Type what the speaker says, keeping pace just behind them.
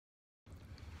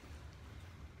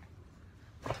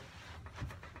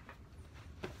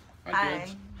Hi,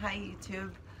 Kids. hi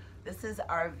YouTube. This is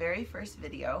our very first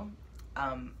video,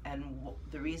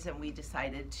 the reason we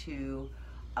decided to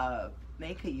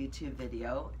make a YouTube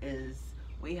video is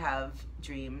we have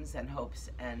dreams and hopes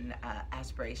and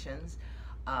aspirations.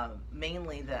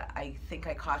 Mainly that I think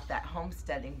I caught that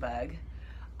homesteading bug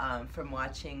from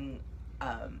watching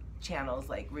channels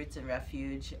like Roots and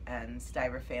Refuge and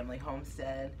Stiver Family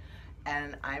Homestead,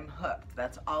 and I'm hooked.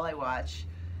 That's all I watch.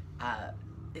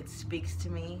 It speaks to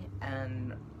me,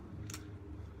 and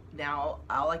now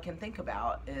all I can think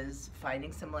about is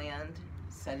finding some land,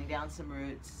 setting down some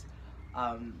roots,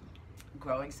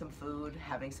 growing some food,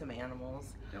 having some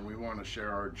animals. And we want to share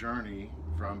our journey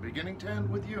from beginning to end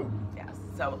with you. Yes,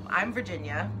 so I'm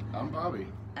Virginia. I'm Bobby,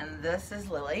 And this is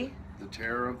Lily. the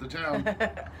terror of the town.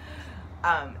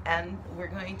 And we're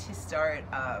going to start,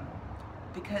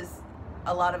 because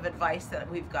a lot of advice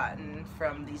that we've gotten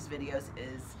from these videos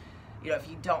is, you know, if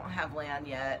you don't have land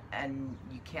yet and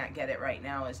you can't get it right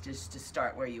now, is just to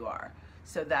start where you are.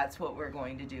 So that's what we're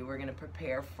going to do. We're going to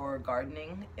prepare for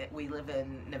gardening. We live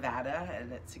in Nevada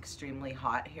and it's extremely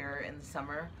hot here in the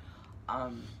summer.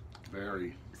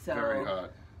 Very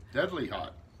hot. Deadly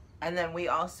hot. And then we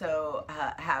also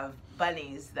have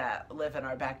bunnies that live in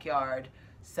our backyard.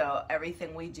 So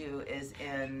everything we do is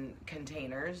in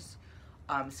containers.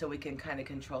 So we can kind of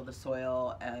control the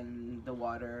soil and the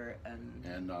water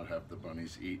and not have the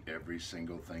bunnies eat every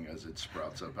single thing as it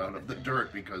sprouts up out of the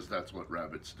dirt, because that's what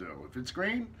rabbits do. If it's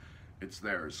green, it's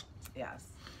theirs. Yes.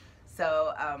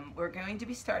 So we're going to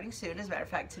be starting soon. As a matter of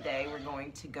fact, today we're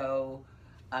going to go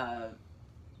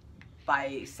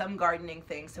buy some gardening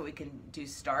things so we can do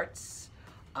starts.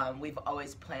 We've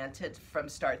always planted from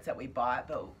starts that we bought,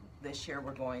 but this year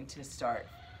we're going to start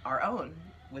our own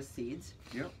with seeds.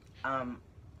 Yep.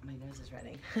 My nose is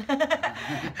running.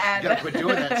 And you gotta quit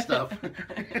doing that stuff.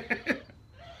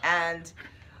 And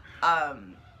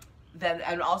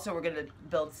and also we're gonna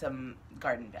build some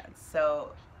garden beds.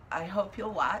 So I hope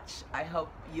you'll watch. I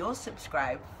hope you'll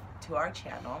subscribe to our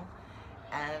channel,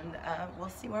 and we'll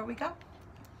see where we go.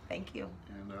 Thank you.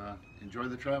 And enjoy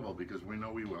the travel, because we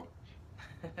know we will.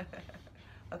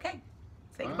 Okay.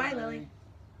 Say goodbye, Lily.